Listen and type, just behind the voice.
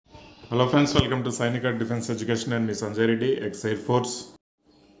Hello friends, welcome to SAINIKA Defense Education and Miss Sanjay Reddy, ex-Air Force.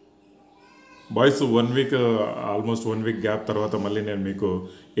 Boys, almost 1 week gap తర్వాత మళ్ళీ నేను మీకు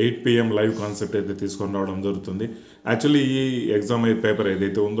 8 PM live concept అయితే తీసుకొని రావడం జరుగుతుంది. యాక్చువల్లీ ఈ ఎగ్జామ్ పేపర్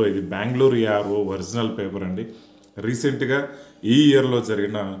ఏదైతే ఉందో ఇది బెంగళూరు ఏఆర్ఓ ఒరిజినల్ పేపర్ అండి. రీసెంట్గా ఈ ఇయర్లో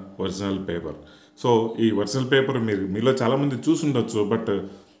జరిగిన ఒరిజినల్ పేపర్. సో ఈ ఒరిజినల్ పేపర్ మీలో చాలామంది చూసుండొచ్చు, బట్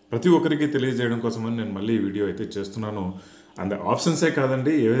ప్రతి ఒక్కరికి తెలియజేయడం కోసమని నేను మళ్ళీ ఈ వీడియో అయితే చేస్తున్నాను. అండ్ ఆప్షన్సే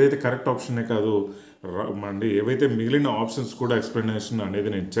కాదండి, ఏదైతే కరెక్ట్ ఆప్షనే కాదు అండి, ఏవైతే మిగిలిన ఆప్షన్స్ కూడా ఎక్స్ప్లెనేషన్ అనేది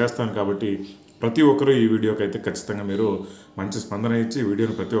నేను చేస్తాను. కాబట్టి ప్రతి ఒక్కరూ ఈ వీడియోకి అయితే ఖచ్చితంగా మీరు మంచి స్పందన ఇచ్చి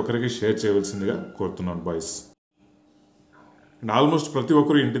వీడియోని ప్రతి ఒక్కరికి షేర్ చేయవలసిందిగా కోరుతున్నాను బాయ్స్. అండ్ ఆల్మోస్ట్ ప్రతి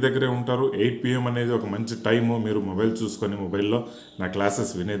ఒక్కరు ఇంటి దగ్గరే ఉంటారు. 8 PM అనేది ఒక మంచి టైము, మీరు మొబైల్ చూసుకొని మొబైల్లో నా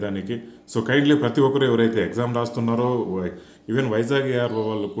క్లాసెస్ వినేదానికి. సో కైండ్లీ ప్రతి ఒక్కరు ఎవరైతే ఎగ్జామ్ రాస్తున్నారో, ఈవెన్ వైజాగ్ ఏఆర్ఓ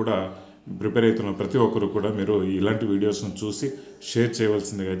వాళ్ళు కూడా ప్రిపేర్ అవుతున్న ప్రతి ఒక్కరు కూడా మీరు ఇలాంటి వీడియోస్ను చూసి షేర్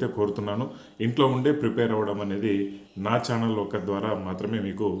చేయవలసిందిగా అయితే కోరుతున్నాను. ఇంట్లో ఉండే ప్రిపేర్ అవ్వడం అనేది నా ఛానల్ ఒక ద్వారా మాత్రమే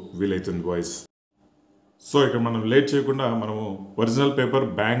మీకు వీలవుతుంది బాయ్స్. సో ఇక్కడ మనం లేట్ చేయకుండా మనము original paper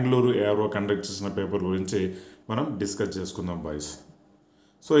Bengaluru ARO conduct చేసిన పేపర్ గురించి మనం డిస్కస్ చేసుకుందాం బాయ్స్.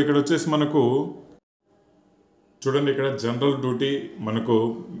 సో ఇక్కడ వచ్చేసి మనకు చూడండి, ఇక్కడ జనరల్ డ్యూటీ మనకు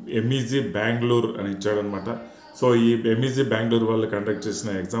ఎంఈజీ బెంగళూరు అని ఇచ్చాడనమాట. సో ఈ ఎంఈజీ బెంగళూరు వాళ్ళు కండక్ట్ చేసిన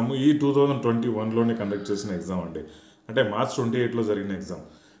ఎగ్జామ్ ఈ 2021లోనే కండక్ట్ చేసిన ఎగ్జామ్ అండి. అంటే March 28లో జరిగిన ఎగ్జామ్.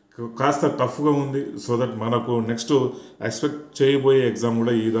 కాస్త టఫ్గా ఉంది. సో దట్ మనకు నెక్స్ట్ ఎక్స్పెక్ట్ చేయబోయే ఎగ్జామ్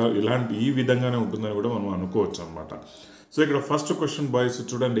కూడా ఈ విధంగానే ఉంటుందని కూడా మనం అనుకోవచ్చు అనమాట. సో ఇక్కడ ఫస్ట్ క్వశ్చన్ బాయ్స్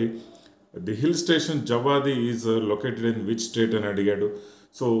చూడండి, the hill station జవాది is located in which state అని అడిగాడు.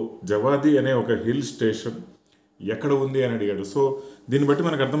 సో జవాది అనే ఒక హిల్ స్టేషన్ ఎక్కడ ఉంది అని అడిగాడు. సో దీన్ని బట్టి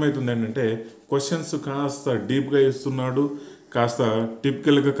మనకు అర్థమవుతుంది ఏంటంటే క్వశ్చన్స్ కాస్త డీప్గా ఇస్తున్నాడు, కాస్త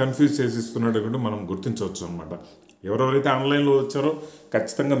టిపికల్గా కన్ఫ్యూజ్ చేసి ఇస్తున్నాడు అని మనం గుర్తించవచ్చు అనమాట. ఎవరెవరైతే ఆన్లైన్లో వచ్చారో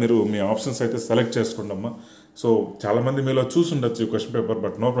ఖచ్చితంగా మీరు మీ ఆప్షన్స్ అయితే సెలెక్ట్ చేసుకోండి అమ్మా. సో చాలామంది మీలో చూసుండొచ్చు question paper,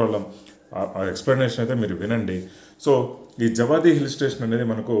 but no problem, ఆ ఎక్స్ప్లెనేషన్ అయితే మీరు వినండి. సో ఈ జవాది హిల్ స్టేషన్ అనేది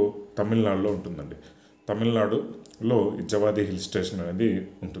మనకు తమిళనాడులో ఉంటుందండి. తమిళనాడులో ఈ జవాది హిల్ స్టేషన్ అనేది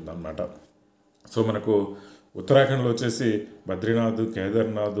ఉంటుందన్నమాట. సో మనకు ఉత్తరాఖండ్లో వచ్చేసి బద్రీనాథ్,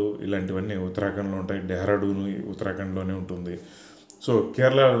 కేదార్నాథ్ ఇలాంటివన్నీ ఉత్తరాఖండ్లో ఉంటాయి. డెహ్రాడూన్ ఉత్తరాఖండ్లోనే ఉంటుంది. సో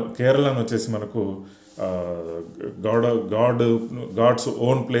కేరళను వచ్చేసి మనకు గాడ్స్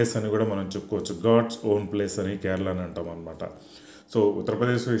ఓన్ ప్లేస్ అని కూడా మనం చెప్పుకోవచ్చు. గాడ్స్ ఓన్ ప్లేస్ అని కేరళని అంటాం అనమాట. సో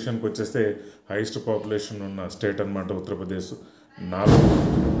ఉత్తరప్రదేశ్ విషయానికి వచ్చేస్తే హైయెస్ట్ పాపులేషన్ ఉన్న స్టేట్ అనమాట ఉత్తరప్రదేశ్.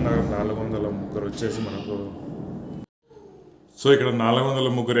 403 వచ్చేసి మనకు. సో ఇక్కడ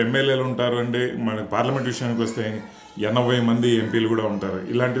 403 ఎమ్మెల్యేలు ఉంటారు అండి. మనకు పార్లమెంట్ విషయానికి వస్తే 80 మంది ఎంపీలు కూడా ఉంటారు.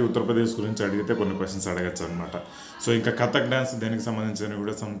 ఇలాంటి ఉత్తరప్రదేశ్ గురించి అడిగితే కొన్ని క్వశ్చన్స్ అడగచ్చు అనమాట. సో ఇంకా కథక్ డ్యాన్స్ దేనికి సంబంధించినవి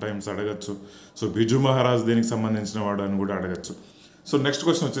కూడా సమ్ టైమ్స్ అడగచ్చు. సో బిజు మహారాజ్ దేనికి సంబంధించిన వాడు అని కూడా అడగచ్చు. సో నెక్స్ట్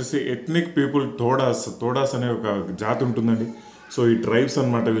క్వశ్చన్ వచ్చేసి ఎథ్నిక్ పీపుల్ తోడాస్ అనే ఒక జాతి ఉంటుందండి. సో ఈ ట్రైబ్స్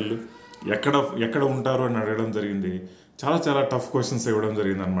అనమాట. వీళ్ళు ఎక్కడ ఉంటారు అని అడగడం జరిగింది. చాలా టఫ్ క్వశ్చన్స్ ఇవ్వడం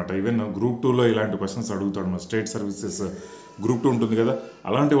జరిగింది అనమాట. ఈవెన్ Group 2లో ఇలాంటి క్వశ్చన్స్ అడుగుతాడు. మన స్టేట్ సర్వీసెస్ Group 2 ఉంటుంది కదా,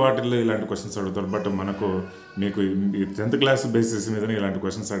 అలాంటి వాటిల్లో ఇలాంటి క్వశ్చన్స్ అడుగుతాడు. బట్ మీకు ఈ 10th క్లాస్ బేసిస్ మీదనే ఇలాంటి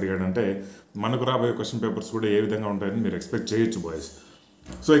క్వశ్చన్స్ అడిగాడంటే మనకు రాబోయే క్వశ్చన్ పేపర్స్ కూడా ఏ విధంగా ఉంటాయని మీరు ఎక్స్పెక్ట్ చేయొచ్చు బాయ్స్.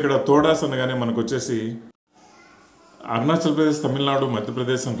 సో ఇక్కడ తోడాస్ అనగానే మనకు వచ్చేసి అరుణాచల్ ప్రదేశ్, తమిళనాడు,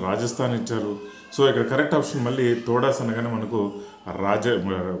 మధ్యప్రదేశ్ అండ్ రాజస్థాన్ ఇచ్చారు. సో ఇక్కడ కరెక్ట్ ఆప్షన్ మళ్ళీ తోడాస్ అనగానే మనకు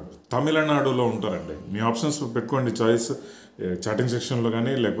తమిళనాడులో ఉంటారండి. మీ ఆప్షన్స్ పెట్టుకోండి చాయిస్ చాటింగ్ సెక్షన్లో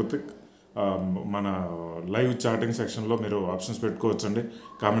కానీ, లేకపోతే మన లైవ్ చాటింగ్ సెక్షన్లో మీరు ఆప్షన్స్ పెట్టుకోవచ్చండి.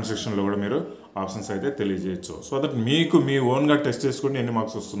 కామెంట్ సెక్షన్లో కూడా మీరు ఆప్షన్స్ అయితే తెలియజేయచ్చు. సో దట్ మీకు మీ ఓన్గా టెస్ట్ చేసుకుని ఎన్ని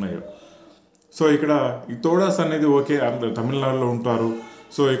మార్క్స్ వస్తున్నాయో. సో ఇక్కడ ఈ తోడాస్ అనేది ఓకే, తమిళనాడులో ఉంటారు.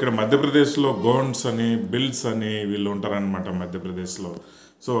 సో ఇక్కడ మధ్యప్రదేశ్లో గోండ్స్ అని, బిల్స్ అని వీళ్ళు ఉంటారనమాట మధ్యప్రదేశ్లో.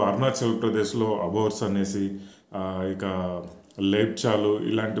 సో అరుణాచల్ ప్రదేశ్లో అబోర్స్ అనేసి, ఇక లేప్చాలు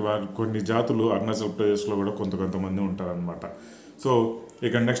ఇలాంటి కొన్ని జాతులు అరుణాచల్ ప్రదేశ్లో కూడా కొంతమంది ఉంటారనమాట. సో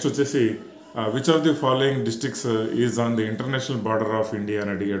ఇక నెక్స్ట్ వచ్చేసి which of the following districts is on the international border of India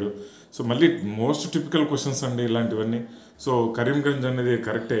అని అడిగాడు. సో మళ్ళీ మోస్ట్ టిపికల్ క్వశ్చన్స్ అండి ఇలాంటివన్నీ. సో కరీంగంజ్ అనేది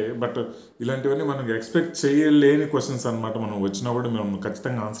కరెక్టే, బట్ ఇలాంటివన్నీ మనం ఎక్స్పెక్ట్ చేయలేని క్వశ్చన్స్ అనమాట. మనం వచ్చినా కూడా మనం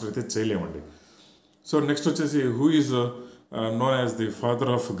ఖచ్చితంగా ఆన్సర్ అయితే చేయలేమండి. సో నెక్స్ట్ వచ్చేసి who is known as the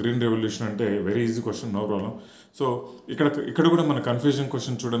father of green revolution అంటే very easy question, no problem. So ఇక్కడ కూడా మన కన్ఫ్యూజన్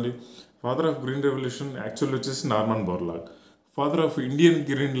క్వశ్చన్ చూడండి. Father of green revolution actually వచ్చేసి Norman Borlaug. Father of Indian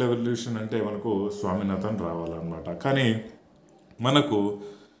green revolution అంటే మనకు స్వామినాథన్ రావాలన్నమాట. కానీ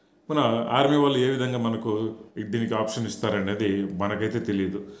మన ఆర్మీ వాళ్ళు ఏ విధంగా మనకు దీనికి ఆప్షన్ ఇస్తారనేది మనకైతే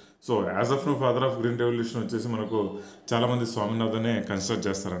తెలియదు. So as of no father of green revolution వచ్చేసి మనకు చాలామంది స్వామినాథనే కన్సిడర్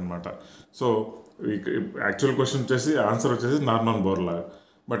చేస్తారనమాట. సో యాక్చువల్ క్వశ్చన్ వచ్చేసి ఆన్సర్ వచ్చేసి నార్మన్ బోర్లాగ్.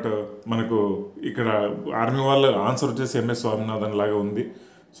 బట్ మనకు ఇక్కడ ఆర్మీ వాళ్ళ ఆన్సర్ వచ్చేసి ఎంఎస్ స్వామినాథన్ లాగా ఉంది.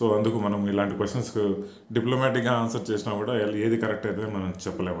 సో అందుకు మనం ఇలాంటి క్వశ్చన్స్కి డిప్లొమాటిక్గా ఆన్సర్ చేసినా కూడా ఏది కరెక్ట్ అయితే మనం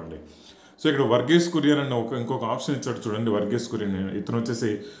చెప్పలేమండి. సో ఇక్కడ వర్గీస్ కురియన్ అని ఇంకొక ఆప్షన్ ఇచ్చాడు చూడండి. వర్గీస్ కురియన్ ఇతను వచ్చేసి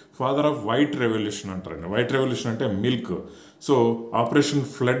ఫాదర్ ఆఫ్ వైట్ రెవల్యూషన్ అంటారండి. వైట్ రెవల్యూషన్ అంటే మిల్క్. సో ఆపరేషన్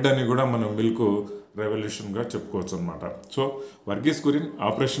ఫ్లడ్ అని కూడా మనం మిల్క్ రెవల్యూషన్గా చెప్పుకోవచ్చు అనమాట. So Verghese Kurian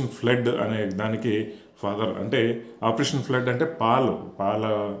operation flood అనే దానికి ఫాదర్. అంటే ఆపరేషన్ ఫ్లడ్ అంటే పాల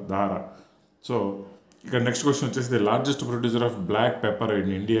ధార. సో ఇక నెక్స్ట్ క్వశ్చన్ వచ్చేసి the largest producer of black pepper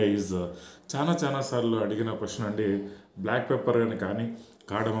in India is చాలా సార్లు అడిగిన క్వశ్చన్ అండి. బ్లాక్ పెప్పర్ అని కానీ,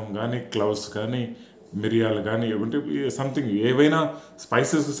 కాడమం కానీ, క్లౌస్ కానీ, మిరియాలు కానీ, అంటే సంథింగ్ ఏవైనా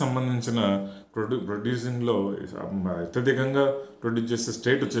స్పైసెస్కి సంబంధించిన ప్రొడ్యూసింగ్లో అత్యధికంగా ప్రొడ్యూస్ చేసే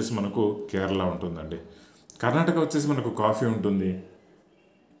స్టేట్ వచ్చేసి మనకు కేరళ ఉంటుందండి. కర్ణాటక వచ్చేసి మనకు కాఫీ ఉంటుంది.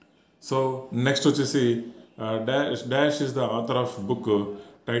 సో నెక్స్ట్ వచ్చేసి dash is the author of book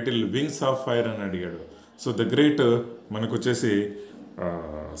title wings of fire అని అడిగాడు. సో ద గ్రేట్ మనకు వచ్చేసి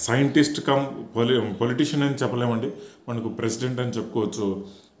సైంటిస్ట్ కమ్ పొలిటీషియన్ అని చెప్పలేమండి, మనకు ప్రెసిడెంట్ అని చెప్పుకోవచ్చు.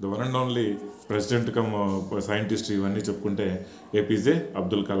 The one and only president come scientist ఇవన్నీ చెప్పుకుంటే ఏపీజే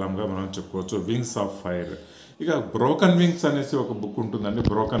అబ్దుల్ కలాంగా మనం చెప్పుకోవచ్చు. Wings of fire. ఇక బ్రోకన్ వింగ్స్ అనేసి ఒక బుక్ ఉంటుందండి,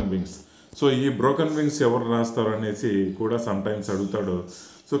 బ్రోకన్ వింగ్స్. సో ఈ బ్రోకన్ వింగ్స్ ఎవరు రాస్తారు అనేసి కూడా సమ్టైమ్స్ అడుగుతాడు.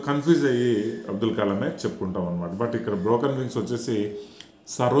 సో కన్ఫ్యూజ్ అయ్యి అబ్దుల్ కలామే చెప్పుకుంటాం అనమాట. బట్ ఇక్కడ బ్రోకన్ వింగ్స్ వచ్చేసి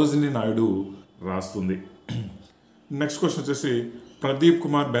సరోజిని నాయుడు రాస్తుంది. నెక్స్ట్ క్వశ్చన్ వచ్చేసి Pradeep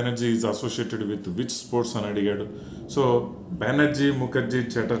Kumar Banerjee is associated with which sports అని అడిగాడు. సో బెనర్జీ, ముఖర్జీ,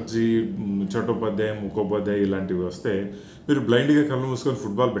 చటర్జీ, చట్టోపాధ్యాయ, ముఖోపాధ్యాయ ఇలాంటివి వస్తే మీరు బ్లైండ్గా కళ్ళు మూసుకొని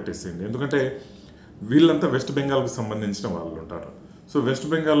ఫుట్బాల్ పెట్టేసేయండి. ఎందుకంటే వీళ్ళంతా వెస్ట్ బెంగాల్కి సంబంధించిన వాళ్ళు ఉంటారు. సో వెస్ట్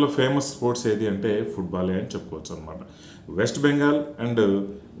బెంగాల్లో ఫేమస్ స్పోర్ట్స్ ఏది అంటే ఫుట్బాలే అని చెప్పుకోవచ్చు అనమాట. వెస్ట్ బెంగాల్ అండ్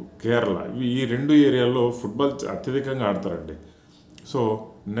కేరళ ఈ రెండు ఏరియాల్లో ఫుట్బాల్ అత్యధికంగా ఆడతారండి. సో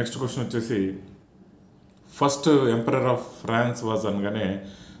నెక్స్ట్ క్వశ్చన్ వచ్చేసి first emperor of France was అనగానే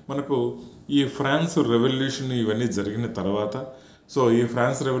మనకు ఈ ఫ్రాన్స్ రెవల్యూషన్ ఇవన్నీ జరిగిన తర్వాత, సో ఈ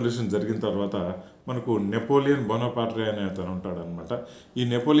ఫ్రాన్స్ రెవల్యూషన్ జరిగిన తర్వాత మనకు నెపోలియన్ బోనపార్ట్రే అనే అతను ఉంటాడనమాట. ఈ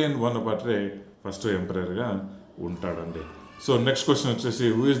నెపోలియన్ బోనపార్ట్రే ఫస్ట్ ఎంపరర్గా ఉంటాడండి. సో నెక్స్ట్ క్వశ్చన్ వచ్చేసి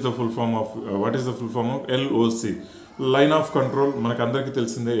what is the full form of LOC? Line of control. మనకు అందరికీ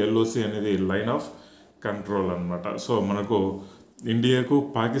తెలిసిందే ఎల్ఓసి అనేది లైన్ ఆఫ్ కంట్రోల్ అనమాట. సో మనకు ఇండియాకు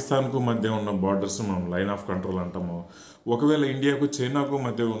పాకిస్తాన్కు మధ్య ఉన్న బార్డర్స్ మనం లైన్ ఆఫ్ కంట్రోల్ అంటాము. ఒకవేళ ఇండియాకు చైనాకు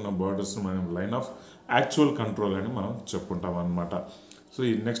మధ్య ఉన్న బార్డర్స్ మనం లైన్ ఆఫ్ యాక్చువల్ కంట్రోల్ అని మనం చెప్పుకుంటాం అనమాట. సో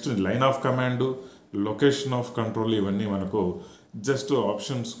ఈ next line of command, location of control ఇవన్నీ మనకు జస్ట్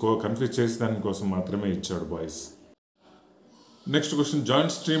ఆప్షన్స్ కన్ఫ్యూజ్ చేసి దానికోసం మాత్రమే ఇచ్చాడు boys. Next question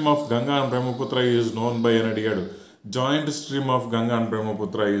joint stream of Ganga and Brahmaputra is known by అని అడిగాడు. Joint stream of Ganga and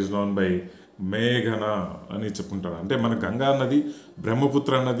Brahmaputra is known by మేఘన అని చెప్పుకుంటారు. అంటే మన గంగా నది,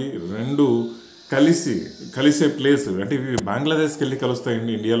 బ్రహ్మపుత్ర నది రెండు కలిసే ప్లేస్. అంటే ఇవి బంగ్లాదేశ్కి వెళ్ళి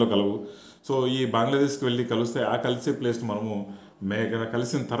కలుస్తాయండి, ఇండియాలో కలవు. సో ఈ బంగ్లాదేశ్కి వెళ్ళి కలిస్తే ఆ కలిసే ప్లేస్ మనము మేఘన,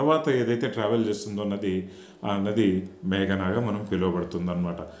 కలిసిన తర్వాత ఏదైతే ట్రావెల్ చేస్తుందో నది, ఆ నది మేఘనాగా మనం పిలువబడుతుంది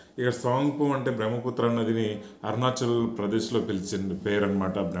అనమాట. ఇక సాంగ్పో అంటే బ్రహ్మపుత్ర నదిని అరుణాచల్ ప్రదేశ్లో పిలిచిన పేరు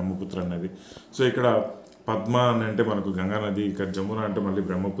అనమాట బ్రహ్మపుత్ర నది. సో ఇక్కడ పద్మ అని అంటే మనకు గంగా నది, ఇక్కడ జమున అంటే మళ్ళీ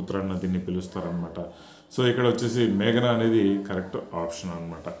బ్రహ్మపుత్ర నదిని పిలుస్తారనమాట. సో ఇక్కడ వచ్చేసి మేఘన అనేది కరెక్ట్ ఆప్షన్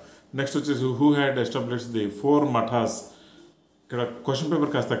అనమాట. నెక్స్ట్ వచ్చేసి who had established the 4 mathas? ఇక్కడ క్వశ్చన్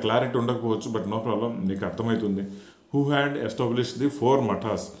పేపర్ కాస్త క్లారిటీ ఉండకపోవచ్చు, బట్ నో ప్రాబ్లం, నీకు అర్థమవుతుంది. Who had established the 4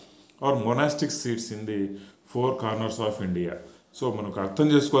 mathas are monastic seats in the 4 corners of India? So మనకు అర్థం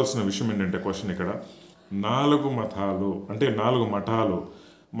చేసుకోవాల్సిన విషయం ఏంటంటే క్వశ్చన్ ఇక్కడ 4 మఠాలు అంటే 4 మఠాలు,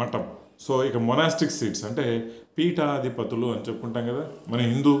 మఠం. సో ఇక మొనాస్టిక్ సీట్స్ అంటే పీఠాధిపతులు అని చెప్పుకుంటాం కదా, మన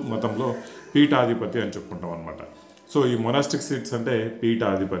హిందూ మతంలో పీఠాధిపతి అని చెప్పుకుంటాం అనమాట. సో ఈ మొనాస్టిక్ సీట్స్ అంటే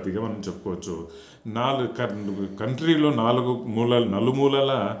పీఠాధిపతిగా మనం చెప్పుకోవచ్చు. 4 కంట్రీలో 4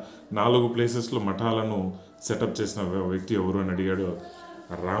 నలుమూలల 4 ప్లేసెస్లో మఠాలను సెటప్ చేసిన వ్యక్తి ఎవరు అని అడిగాడు.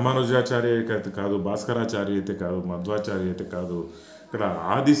 రామానుజాచార్య అయితే కాదు, భాస్కరాచార్య అయితే కాదు, మధ్వాచార్య అయితే కాదు. ఇక్కడ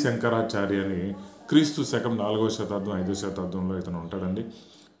ఆది శంకరాచార్య అని క్రీస్తు శకం 4వ శతాబ్దం 5వ శతాబ్దంలో ఇతను ఉంటాడండి.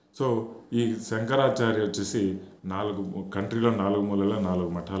 సో ఈ శంకరాచార్య వచ్చేసి 4 కంట్రీలో 4 మూలలో 4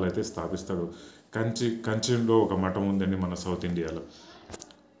 మఠాలు అయితే స్థాపిస్తాడు. కంచిలో ఒక మఠం ఉందండి మన సౌత్ ఇండియాలో.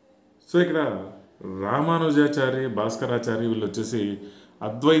 సో ఇక్కడ రామానుజాచార్య, భాస్కరాచార్య వీళ్ళు వచ్చేసి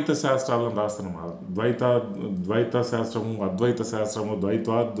అద్వైత శాస్త్రాలను రాస్తున్నాం. ద్వైత శాస్త్రము, అద్వైత శాస్త్రము,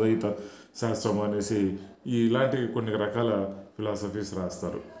 ద్వైతాద్వైత శాస్త్రము అనేసి ఇలాంటి కొన్ని రకాల ఫిలాసఫీస్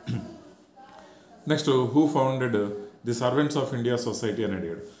రాస్తారు. Next who founded the servants of India society అని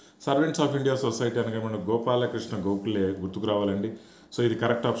అడిగాడు. సర్వెంట్స్ ఆఫ్ ఇండియా సొసైటీ అనగా మనకు గోపాలకృష్ణ గోఖలే గుర్తుకు రావాలండి. సో ఇది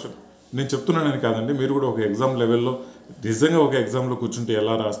కరెక్ట్ ఆప్షన్. నేను చెప్తున్నానని కాదండి, మీరు కూడా ఒక ఎగ్జామ్ లెవెల్లో నిజంగా ఒక ఎగ్జామ్లో కూర్చుంటే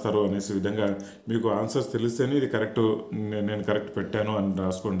ఎలా రాస్తారో అనేసి విధంగా మీకు ఆన్సర్స్ తెలిస్తేనే ఇది కరెక్ట్, నేను కరెక్ట్ పెట్టాను అని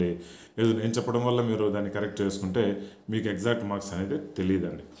రాసుకోండి. ఏదో నేను చెప్పడం వల్ల మీరు దాన్ని కరెక్ట్ చేసుకుంటే మీకు ఎగ్జాక్ట్ మార్క్స్ అనేది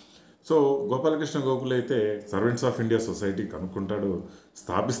తెలియదండి. సో గోపాలకృష్ణ గోఖలే అయితే servants of India society కనుక్కుంటాడు,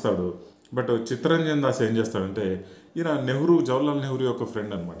 స్థాపిస్తాడు. But Chittaranjan Das ఏం చేస్తాడంటే, ఈయన జవహర్లాల్ నెహ్రూ యొక్క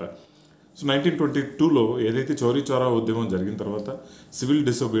ఫ్రెండ్ అనమాట. సో 1922లో ఏదైతే చౌరీ చౌరా ఉద్యమం జరిగిన తర్వాత సివిల్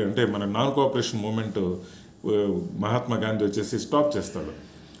డిసోబీ అంటే మన non cooperation moment Mahatma Gandhi వచ్చేసి స్టాప్ చేస్తాడు.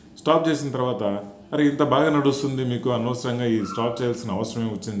 స్టాప్ చేసిన తర్వాత అరే ఇంత బాగా నడుస్తుంది, మీకు అనవసరంగా ఈ స్టాప్ చేయాల్సిన అవసరమే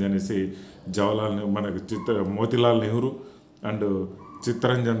వచ్చింది అనేసి మోతీలాల్ నెహ్రూ అండ్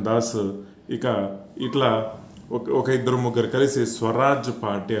చిత్తరంజన్ దాస్ ఇట్లా ఒక ఇద్దరు ముగ్గురు కలిసి స్వరాజ్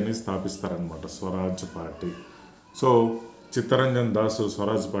పార్టీ అని స్థాపిస్తారనమాట. స్వరాజ్ పార్టీ. సో చిత్తరంజన్ దాస్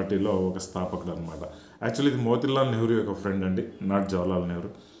స్వరాజ్ పార్టీలో ఒక స్థాపకుడు అనమాట. యాక్చువల్లీ ఇది మోతీలాల్ నెహ్రూ యొక్క ఫ్రెండ్ అండి, నాట్ జవహర్లాల్ నెహ్రూ.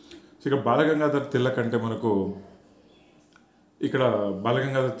 సో బాలగంగాధర్ తిలక్ అంటే మనకు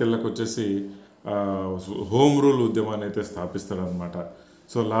బాలగంగాధర్ తిలక్ వచ్చేసి హోమ్ రూల్ ఉద్యమాన్ని అయితే స్థాపిస్తాడనమాట.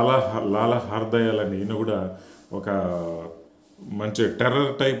 సో లాలా హర్దయాల్ అని ఈయన కూడా ఒక మంచి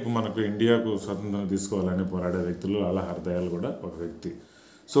టెర్రర్ టైప్, మనకు ఇండియాకు స్వతంత్రం తీసుకోవాలని పోరాడే వ్యక్తులు లాలా హర్దయాల్ కూడా ఒక వ్యక్తి.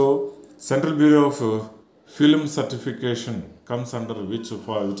 So central bureau of film certification comes under which of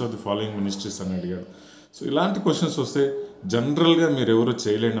the following ministries అని అడిగాడు. సో ఇలాంటి క్వశ్చన్స్ వస్తే జనరల్గా మీరు ఎవరు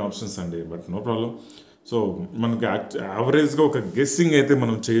చేయలేని ఆప్షన్స్ అండి, బట్ నో ప్రాబ్లం. సో మనకి యావరేజ్గా ఒక గెస్సింగ్ అయితే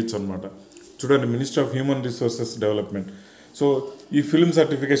మనం చేయొచ్చు అనమాట. చూడండి, ministry of human resources development. So ఈ ఫిల్మ్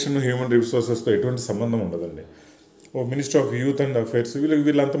సర్టిఫికేషన్ హ్యూమన్ రిసోర్సెస్తో ఎటువంటి సంబంధం ఉండదండి. Ministry of youth and affairs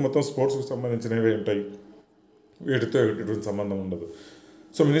వీళ్ళంతా మొత్తం స్పోర్ట్స్కి సంబంధించినవి ఉంటాయి, వీటితో ఎటువంటి సంబంధం ఉండదు.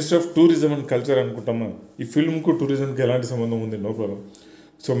 So ministry of tourism and culture అనుకుంటామా, ఈ ఫిల్మ్కు టూరిజంకి ఎలాంటి సంబంధం ఉంది, no problem.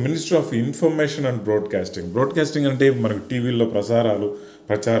 So ministry of information and broadcasting అంటే మనకు టీవీల్లో ప్రచారాలు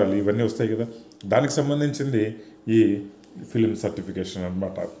ఇవన్నీ వస్తాయి కదా, దానికి సంబంధించింది ఈ ఫిల్మ్ సర్టిఫికేషన్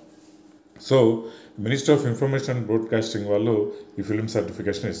అనమాట. So ministry of information and broadcasting వాళ్ళు ఈ ఫిల్మ్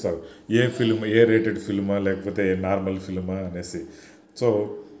సర్టిఫికేషన్ ఇస్తారు. ఏ రేటెడ్ ఫిల్మా లేకపోతే నార్మల్ ఫిల్మా అనేసి. సో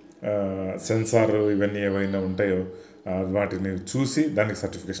సెన్సార్ ఇవన్నీ ఏవైనా ఉంటాయో వాటిని చూసి దానికి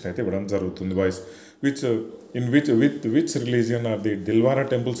సర్టిఫికేషన్ అయితే ఇవ్వడం జరుగుతుంది. Boys which religion are the Dilwara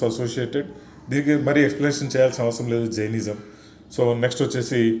temples associated. దీనికి మరీ ఎక్స్ప్లెనేషన్ చేయాల్సిన అవసరం లేదు, జైనిజం. సో నెక్స్ట్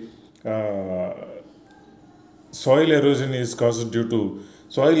వచ్చేసి soil erosion is caused due two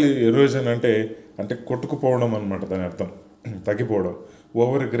soil erosion అంటే కొట్టుకుపోవడం అనమాట, దాని అర్థం తగ్గిపోవడం.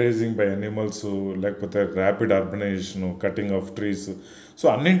 ఓవర్ గ్రేజింగ్ బై అనిమల్స్, లేకపోతే rapid urbanisation, cutting of trees. So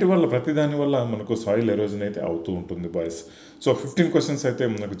అన్నింటి వల్ల ప్రతిదాని వల్ల మనకు సాయిల్ ఎరోజన్ అయితే అవుతూ ఉంటుంది బాయ్స్. సో 15 క్వశ్చన్స్ అయితే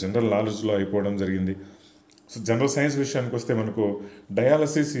మనకు జనరల్ నాలెడ్జ్లో అయిపోవడం జరిగింది. సో జనరల్ సైన్స్ విషయానికి వస్తే మనకు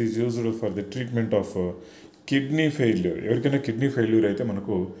dialysis is used for the treatment of kidney failure. ఎవరికైనా కిడ్నీ ఫెయిల్యూర్ అయితే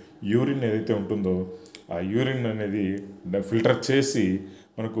మనకు యూరిన్ ఏదైతే ఉంటుందో ఆ యూరిన్ అనేది ఫిల్టర్ చేసి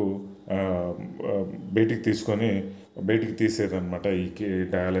మనకు బయటికి తీసేదన్నమాట ఈ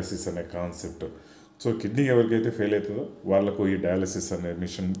డయాలసిస్ అనే కాన్సెప్ట్. సో కిడ్నీ ఎవరికైతే ఫెయిల్ అవుతుందో వాళ్ళకు ఈ డయాలసిస్ అనే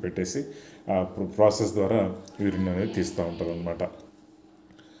మిషన్ పెట్టేసి ఆ ప్రాసెస్ ద్వారా యూరిన్ అనేది తీస్తూ ఉంటారు అనమాట.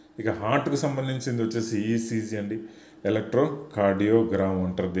 ఇక హార్ట్కి సంబంధించింది వచ్చేసి ఈసీజీ అండి, ఎలక్ట్రోకార్డియోగ్రామ్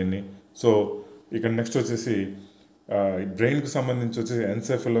అంటారు దీన్ని. సో ఇక నెక్స్ట్ వచ్చేసి బ్రెయిన్కి సంబంధించి వచ్చేసి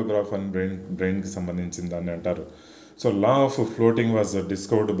ఎన్సెఫలోగ్రాఫ్ అని బ్రెయిన్కి సంబంధించిన దాన్ని అంటారు. So law of floating was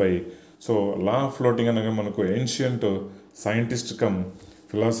discovered by law of floating అనగా మనకు ancient scientist come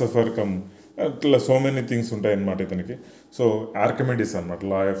philosopher come అట్లా సో మెనీ థింగ్స్ ఉంటాయన్నమాట ఇతనికి. సో ఆర్కిమిడీస్ అనమాట,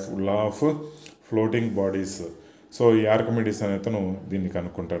 law of floating bodies. So ఈ ఆర్కిమిడీస్ అనే అతను దీన్ని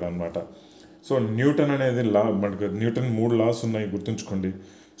కనుక్కుంటాడు అనమాట. సో న్యూటన్ అనేది మనకు న్యూటన్ 3 లాస్ ఉన్నాయి, గుర్తుంచుకోండి.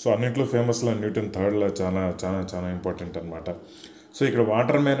 సో అన్నింటిలో ఫేమస్లో న్యూటన్ 3rd లా చాలా చాలా చాలా ఇంపార్టెంట్ అనమాట. సో ఇక్కడ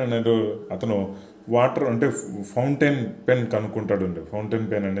వాటర్ మ్యాన్ అనేది అతను వాటర్ అంటే ఫౌంటైన్ పెన్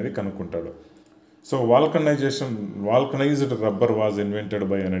అనేది కనుక్కుంటాడు. So వాల్కనైజ్డ్ rubber was invented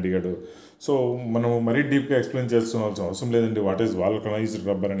by అని అడిగాడు. సో మనం మరీ డీప్గా ఎక్స్ప్లెయిన్ చేయాల్సిన అవసరం లేదండి వాట్ ఈజ్ వాల్కనైజ్డ్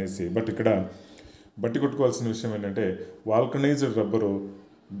రబ్బర్ అనేసి. బట్ ఇక్కడ బట్టి కొట్టుకోవాల్సిన విషయం ఏంటంటే వాల్కనైజ్డ్ రబ్బరు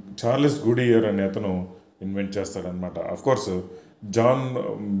చార్లెస్ గుడియర్ అనే అతను invent చేస్తాడనమాట. Of course John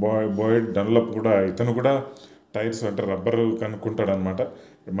Boyd Dunlop కూడా ఇతను కూడా టైర్స్ అంటే రబ్బర్ కనుక్కుంటాడు అనమాట.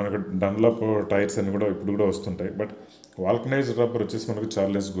 మనకు డన్లప్ టైర్స్ అని కూడా ఇప్పుడు కూడా వస్తుంటాయి. బట్ వాల్కనైజ్డ్ రబ్బర్ వచ్చేసి మనకు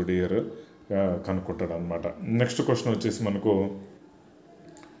చార్లెస్ గుడియర్ కనుక్కుంటాడు అనమాట. నెక్స్ట్ క్వశ్చన్ వచ్చేసి మనకు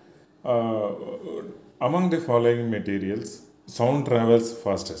among the following materials sound travels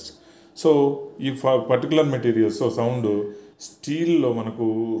fastest. So ఈ పర్టికులర్ మెటీరియల్స్ సౌండ్ స్టీల్లో మనకు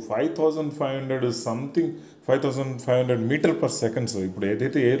 5500 మీటర్ పర్ సెకండ్స్. ఇప్పుడు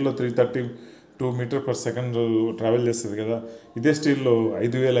ఏదైతే ఎయిర్లో 330 మీటర్ పర్ సెకండ్ ట్రావెల్ చేస్తుంది కదా, ఇదే స్టీల్లో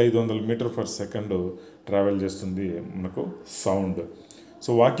 5500 మీటర్ పర్ సెకండ్ ట్రావెల్ చేస్తుంది మనకు సౌండ్. సో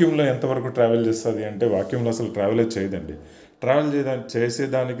వాక్యూమ్లో ఎంతవరకు ట్రావెల్ చేస్తుంది అంటే, వాక్యూమ్లో అసలు ట్రావెలే చేయదండి.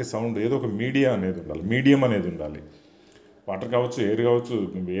 చేసేదానికి సౌండ్ ఏదో ఒక మీడియం అనేది ఉండాలి. వాటర్ కావచ్చు, ఎయిర్ కావచ్చు,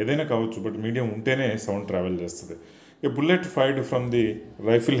 ఏదైనా కావచ్చు, బట్ మీడియం ఉంటేనే సౌండ్ ట్రావెల్ చేస్తుంది. ఏ bullet fired from the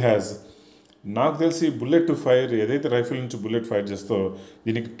rifle has, నాకు తెలిసి బుల్లెట్ ఫైర్ ఏదైతే రైఫిల్ నుంచి బుల్లెట్ ఫైర్ చేస్తో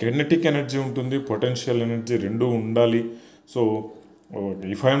దీనికి కెనెటిక్ ఎనర్జీ ఉంటుంది, పొటెన్షియల్ ఎనర్జీ రెండూ ఉండాలి. So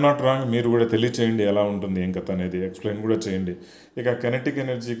if I'm not wrong, మీరు కూడా తెలియచేయండి ఎలా ఉంటుంది ఏం కథ అనేది, ఎక్స్ప్లెయిన్ కూడా చేయండి. ఇక కెనెటిక్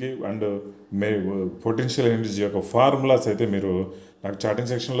ఎనర్జీకి అండ్ పొటెన్షియల్ ఎనర్జీ యొక్క ఫార్ములాస్ అయితే మీరు నాకు చాటింగ్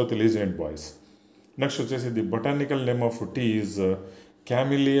సెక్షన్లో తెలియజేయండి బాయ్స్. నెక్స్ట్ వచ్చేసి the botanical name of T is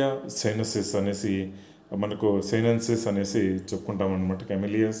క్యామిలియా సైనసిస్ అనేసి, మనకు సైనెన్సిస్ అనేసి చెప్పుకుంటాం అనమాట,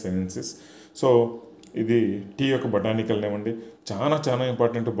 క్యామిలియా సైనెన్సిస్. సో ఇది టీ యొక్క బొటానికల్ నేమ్ అండి. చాలా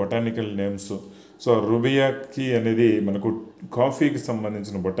ఇంపార్టెంట్ బొటానికల్ నేమ్స్. సో రుబియాకి అనేది మనకు కాఫీకి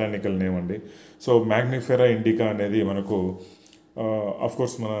సంబంధించిన బొటానికల్ నేమ్ అండి. సో మ్యాగ్నిఫెరా ఇండికా అనేది మనకు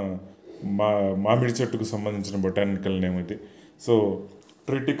కోర్స్ మన మామిడి చెట్టుకు సంబంధించిన బొటానికల్ నేమ్ ఇది. సో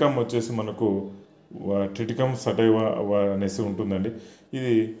ట్రిటికమ్ వచ్చేసి మనకు ట్రిటికమ్ సటైవా అనేసి ఉంటుందండి.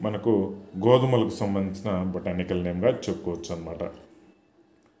 ఇది మనకు గోధుమలకు సంబంధించిన బొటానికల్ నేమ్గా చెప్పుకోవచ్చు అనమాట.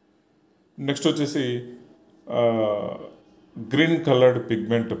 నెక్స్ట్ వచ్చేసి green coloured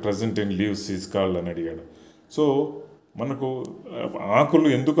pigment present in leaves is called అని అడిగాడు. సో మనకు ఆకులు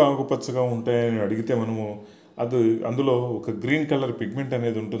ఎందుకు ఆకుపచ్చగా ఉంటాయని అడిగితే మనము అందులో ఒక గ్రీన్ కలర్ పిగ్మెంట్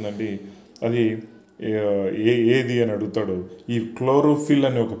అనేది ఉంటుందండి. అది ఏది అని అడుగుతాడు. ఈ క్లోరోఫిల్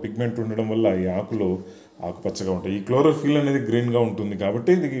అనే ఒక పిగ్మెంట్ ఉండడం వల్ల ఈ ఆకులు ఆకుపచ్చగా ఉంటాయి. ఈ క్లోరోఫిల్ అనేది గ్రీన్గా ఉంటుంది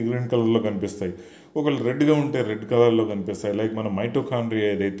కాబట్టి ఇది గ్రీన్ కలర్లో కనిపిస్తాయి. ఒకవేళ రెడ్గా ఉంటే రెడ్ కలర్లో కనిపిస్తాయి. లైక్ మన మైటోకాండ్రియా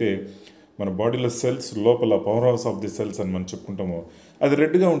ఏదైతే మన బాడీలో సెల్స్ లోపల power house of the cells అని మనం చెప్పుకుంటామో అది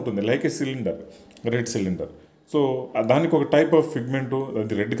రెడ్గా ఉంటుంది, లైక్ ఏ సిలిండర్, రెడ్ సిలిండర్. సో దానికి ఒక టైప్ ఆఫ్ పిగ్మెంటు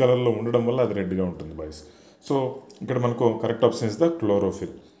అది రెడ్ కలర్లో ఉండడం వల్ల అది రెడ్గా ఉంటుంది బాయ్స్. సో ఇక్కడ మనకు correct option is the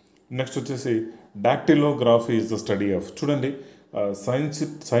chlorophyll. Next వచ్చేసి డాక్టిలోగ్రఫీ ఈజ్ ద స్టడీ ఆఫ్, చూడండి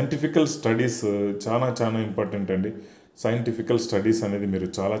సైంటిఫికల్ స్టడీస్ చాలా ఇంపార్టెంట్ అండి. సైంటిఫికల్ స్టడీస్ అనేది మీరు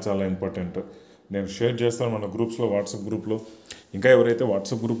చాలా ఇంపార్టెంట్. నేను షేర్ చేస్తాను మన గ్రూప్స్లో, వాట్సాప్ గ్రూప్లో. ఇంకా ఎవరైతే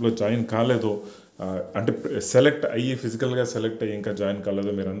వాట్సాప్ గ్రూప్లో జాయిన్ కాలేదో, అంటే ఫిజికల్గా సెలెక్ట్ అయ్యి ఇంకా జాయిన్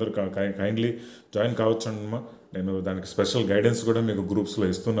కాలేదో, మీరందరూ కైండ్లీ జాయిన్ కావచ్చు అమ్మా. నేను దానికి స్పెషల్ గైడెన్స్ కూడా మీకు గ్రూప్స్లో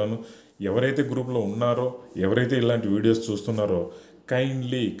ఇస్తున్నాను. ఎవరైతే గ్రూప్లో ఉన్నారో, ఎవరైతే ఇలాంటి వీడియోస్ చూస్తున్నారో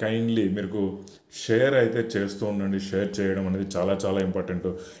కైండ్లీ మీకు షేర్ అయితే చేస్తూ ఉండండి. షేర్ చేయడం అనేది చాలా ఇంపార్టెంట్.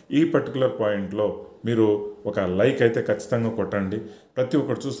 ఈ పర్టికులర్ పాయింట్లో మీరు ఒక లైక్ అయితే ఖచ్చితంగా కొట్టండి. ప్రతి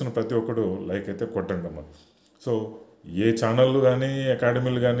ఒక్కరు చూస్తున్న ప్రతి ఒక్కరు లైక్ అయితే కొట్టండి అమ్మ. సో ఏ ఛానళ్ళు కానీ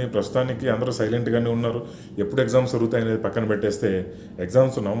అకాడమీలు కానీ ప్రస్తుతానికి అందరూ సైలెంట్గానే ఉన్నారు. ఎప్పుడు ఎగ్జామ్స్ జరుగుతాయనేది పక్కన పెట్టేస్తే,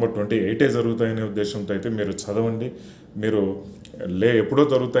 ఎగ్జామ్స్ November 28 జరుగుతాయనే ఉద్దేశంతో అయితే మీరు చదవండి. మీరు ఎప్పుడో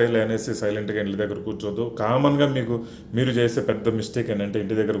జరుగుతాయిలే అనేసి సైలెంట్గా ఇంటి దగ్గర కూర్చోద్దు. కామన్గా మీరు చేసే పెద్ద మిస్టేక్ ఏంటంటే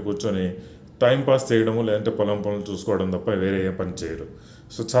ఇంటి దగ్గర కూర్చొని టైంపాస్ చేయడము, లేదంటే పొలం పనులు చూసుకోవడం తప్ప వేరే ఏ పని చేయరు.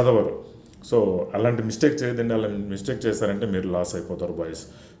 సో చదవరు. సో అలాంటి మిస్టేక్ చేయదండి. అలా మిస్టేక్ చేశారంటే మీరు లాస్ అయిపోతారు బాయ్స్.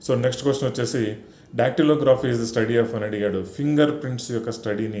 సో నెక్స్ట్ క్వశ్చన్ వచ్చేసి డాక్టిలోగ్రఫీ ఈజ్ ద స్టడీ ఆఫ్ అని అడిగాడు. ఫింగర్ ప్రింట్స్ యొక్క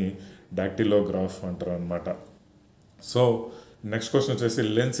స్టడీని డాక్టిలోగ్రాఫ్ అంటారు అనమాట. సో నెక్స్ట్ క్వశ్చన్ వచ్చేసి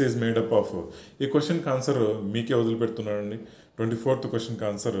లెన్స్ ఈజ్ మేడప్ ఆఫ్, ఈ క్వశ్చన్కి ఆన్సర్ మీకే వదిలిపెడుతున్నానండి. 24th క్వశ్చన్కి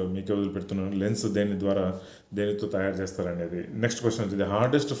ఆన్సర్ మీకే వదిలిపెడుతున్నాను. లెన్స్ దేనితో తయారు చేస్తారనేది. నెక్స్ట్ క్వశ్చన్ వచ్చేది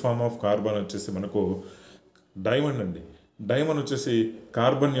హార్డెస్ట్ ఫార్మ్ ఆఫ్ కార్బన్ వచ్చేసి మనకు డైమండ్ అండి. డైమండ్ వచ్చేసి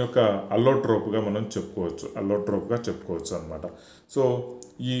కార్బన్ యొక్క అల్లోట్రోప్గా చెప్పుకోవచ్చు అనమాట. సో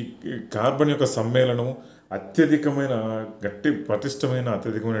ఈ కార్బన్ యొక్క సమ్మేళనం అత్యధికమైన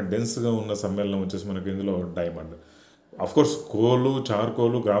అత్యధికమైన డెన్స్గా ఉన్న సమ్మేళనం వచ్చేసి మనకి ఇందులో డైమండ్. కోర్స్ కోలు,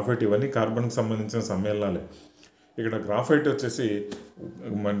 చార్కోలు, గ్రాఫైట్ ఇవన్నీ కార్బన్కి సంబంధించిన సమ్మేళనాలే. ఇక్కడ గ్రాఫైట్ వచ్చేసి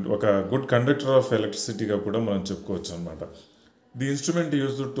ఒక గుడ్ కండక్టర్ ఆఫ్ ఎలక్ట్రిసిటీగా కూడా మనం చెప్పుకోవచ్చు అనమాట. The instrument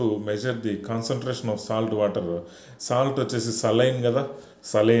used to measure the concentration of salt water, salt వచ్చేసి సలైన్ కదా,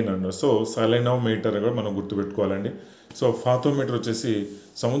 సలైన్ అండి. సో సలైనోమీటర్ కూడా మనం గుర్తుపెట్టుకోవాలండి. సో ఫాథోమీటర్ వచ్చేసి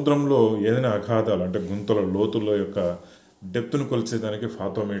సముద్రంలో ఏదైనా అగాధాలు అంటే గుంతల లోతుల్లో యొక్క డెప్త్ను కొలిచేదానికి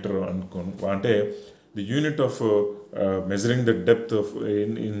ఫాథోమీటర్ అంటే the unit of measuring the depth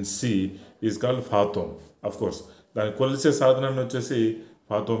in see is called ఫాథోమ్. Course దాన్ని కొలిచే సాధనాన్ని వచ్చేసి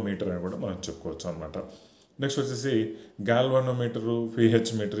ఫాథోమీటర్ అని కూడా మనం చెప్పుకోవచ్చు అనమాట. నెక్స్ట్ వచ్చేసి గాల్వానోమీటరు,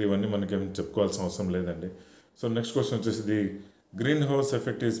 పిహెచ్ మీటర్ ఇవన్నీ మనకేం చెప్పుకోవాల్సిన అవసరం లేదండి. సో నెక్స్ట్ క్వశ్చన్ వచ్చేసి the green house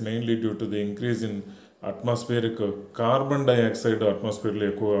effect is mainly due to the increase in atmospheric carbon dioxide అట్మాస్ఫియర్లో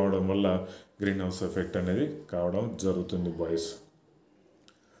ఎక్కువ అవడం వల్ల గ్రీన్ హౌస్ ఎఫెక్ట్ అనేది కావడం జరుగుతుంది బాయ్స్.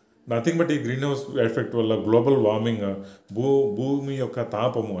 నథింగ్ బట్ ఈ గ్రీన్ హౌస్ ఎఫెక్ట్ వల్ల గ్లోబల్ వార్మింగ్ భూ భూమి యొక్క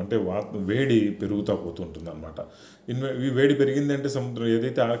తాపము అంటే వేడి పెరుగుతూ పోతుంటుంది అనమాట. ఈ వేడి పెరిగింది అంటే సముద్రం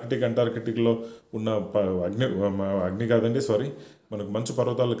ఏదైతే ఆర్కిటిక్ అంటార్కిటిక్లో ఉన్న అగ్ని కాదండి సారీ మనకు మంచు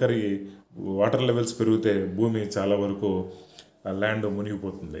పర్వతాలు కరిగి వాటర్ లెవెల్స్ పెరిగితే భూమి చాలా వరకు ల్యాండ్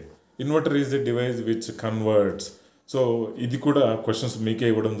మునిగిపోతుంది. Inverter is the device which converts. So ఇది కూడా క్వశ్చన్స్ మీకే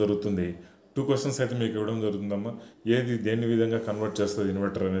ఇవ్వడం జరుగుతుంది. 2 క్వశ్చన్స్ అయితే మీకు ఇవ్వడం జరుగుతుందమ్మా. ఏది దేని విధంగా కన్వర్ట్ చేస్తుంది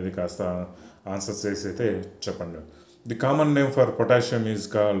ఇన్వర్టర్ అనేది కాస్త ఆన్సర్ చేసి అయితే చెప్పండి. The common name for potassium is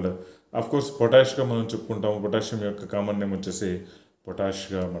called, of course పొటాష్గా మనం చెప్పుకుంటాము. పొటాషియం యొక్క కామన్ నేమ్ వచ్చేసి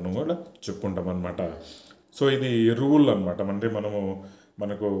పొటాష్గా మనం కూడా చెప్పుకుంటాం అనమాట. సో ఇది ఎరువులు అనమాట. అంటే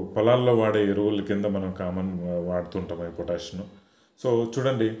మనకు పొలాల్లో వాడే ఎరువుల కింద మనం కామన్ వాడుతుంటాం ఈ పొటాషియం. సో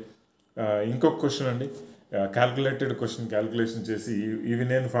చూడండి, ఇంకొక క్వశ్చన్ అండి, క్యాల్కులేటెడ్ క్వశ్చన్ క్యాల్కులేషన్ చేసి ఇవి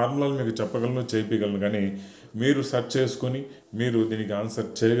నేను ఫార్ములాలు మీకు చెప్పగలను, చేయించగలను, కానీ మీరు సెర్చ్ చేసుకొని మీరు దీనికి ఆన్సర్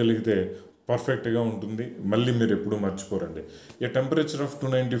చేయగలిగితే పర్ఫెక్ట్గా ఉంటుంది. మళ్ళీ మీరు ఎప్పుడూ మర్చిపోరండి. ఏ temperature of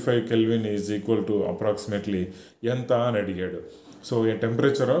 295 kelvin is equal to approximately ఎంత అని అడిగాడు. So A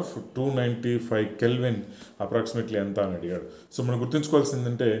temperature of 295 kelvin approximately ఎంత అని అడిగాడు. సో మనం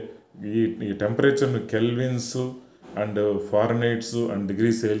గుర్తుంచుకోవాల్సిందంటే ఈ టెంపరేచర్ను కెల్విన్స్ అండ్ ఫారెన్హైట్స్ అండ్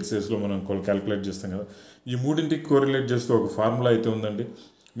డిగ్రీ సెల్సియస్లో మనం క్యాలిక్యులేట్ చేస్తాం కదా. ఈ మూడింటికి కోరిలేట్ చేస్తూ ఒక ఫార్ములా అయితే ఉందండి.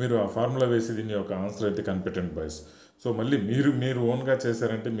 మీరు ఆ ఫార్ములా వేసి దీని యొక్క ఆన్సర్ అయితే కనిపెట్టండి బాయ్స్. సో మళ్ళీ మీరు ఓన్గా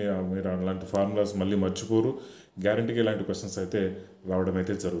చేశారంటే మీరు అలాంటి ఫార్ములాస్ మళ్ళీ మర్చిపోరు. గ్యారంటీగా ఇలాంటి క్వశ్చన్స్ అయితే రావడం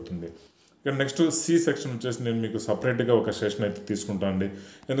అయితే జరుగుతుంది. ఇక నెక్స్ట్ సి సెక్షన్ వచ్చేసి నేను మీకు సపరేట్గా ఒక సెషన్ అయితే తీసుకుంటాను అండి.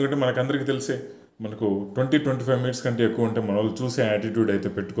 ఎందుకంటే మనకందరికీ తెలిసే మనకు 20-25 మినిట్స్ కంటే ఎక్కువ ఉంటే మన వాళ్ళు చూసే యాటిట్యూడ్ అయితే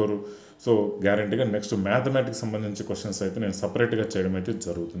పెట్టుకోరు. సో గ్యారంటీగా నెక్స్ట్ మ్యాథమెటిక్స్ సంబంధించి క్వశ్చన్స్ అయితే నేను సపరేట్గా చేయడం అయితే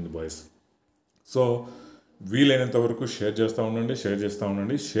జరుగుతుంది బాయ్స్. సో వీలైనంత వరకు షేర్ చేస్తూ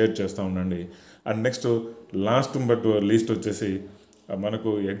ఉండండి. And next last but least వచ్చేసి మనకు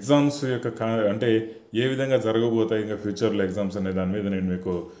ఎగ్జామ్స్ యొక్క అంటే ఏ విధంగా జరగబోతాయి ఇంకా ఫ్యూచర్లో ఎగ్జామ్స్ అనే దాని మీద నేను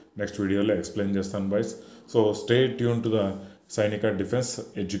మీకు నెక్స్ట్ వీడియోలో ఎక్స్ప్లెయిన్ చేస్తాను boys. So stay tune to the సైనిక defence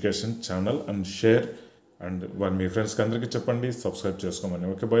education channel and share and మీ ఫ్రెండ్స్కి అందరికీ చెప్పండి, సబ్స్క్రైబ్ చేసుకోమని.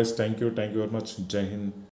 Okay boys, thank you very much. జై హింద్.